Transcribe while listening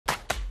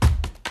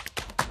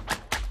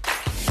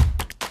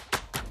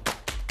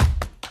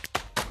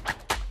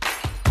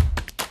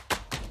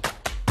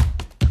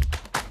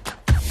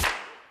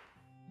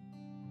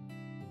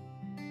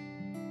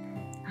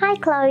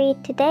Chloe.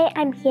 Today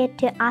I'm here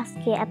to ask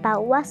you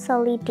about what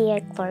Soli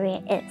Deo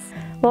Gloria is.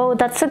 Well,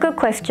 that's a good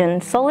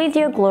question. Soli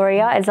Deo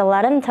Gloria is a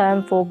Latin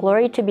term for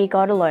glory to be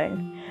God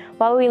alone.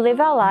 While we live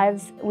our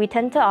lives, we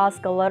tend to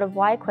ask a lot of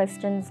why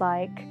questions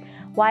like,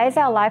 why is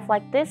our life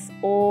like this?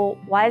 Or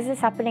why is this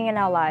happening in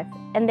our life?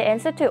 And the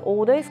answer to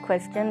all those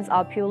questions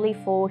are purely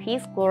for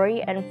His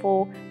glory and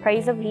for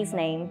praise of His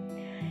name.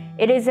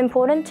 It is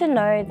important to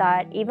know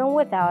that even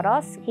without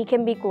us, He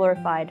can be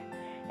glorified,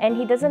 and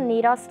He doesn't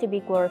need us to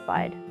be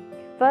glorified.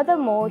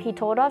 Furthermore, He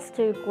told us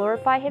to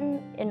glorify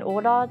Him in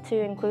order to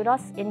include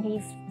us in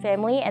His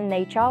family and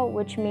nature,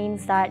 which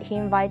means that He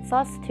invites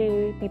us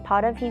to be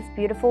part of His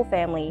beautiful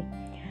family.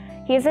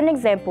 Here's an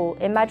example.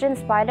 Imagine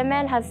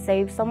Spider-Man has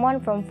saved someone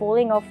from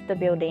falling off the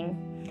building.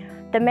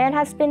 The man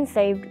has been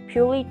saved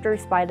purely through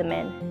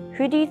Spider-Man.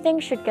 Who do you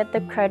think should get the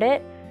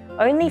credit?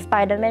 Only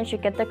Spider-Man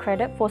should get the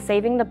credit for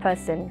saving the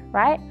person,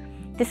 right?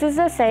 This is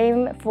the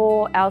same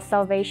for our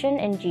salvation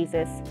in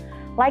Jesus.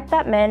 Like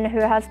that man who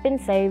has been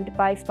saved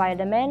by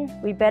Spider-Man,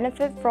 we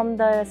benefit from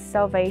the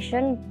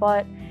salvation,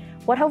 but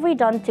what have we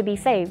done to be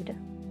saved?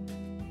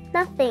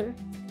 Nothing.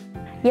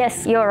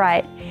 Yes, you're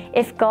right.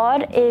 If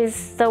God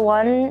is the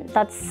one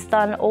that's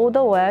done all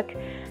the work,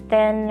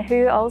 then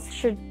who else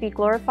should be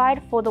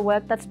glorified for the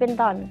work that's been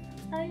done?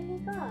 Only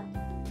God.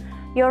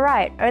 You're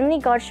right, only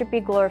God should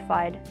be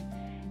glorified.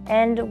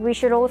 And we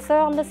should also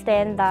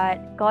understand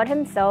that God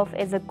Himself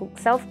is a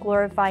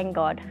self-glorifying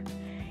God.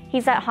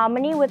 He's at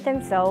harmony with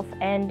Himself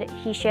and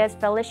He shares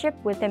fellowship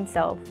with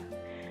Himself.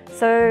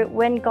 So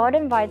when God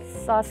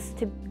invites us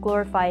to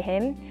glorify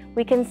Him,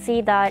 we can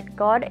see that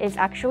God is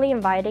actually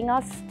inviting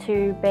us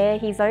to bear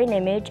His own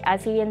image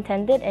as He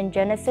intended in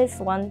Genesis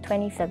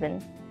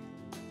 1:27.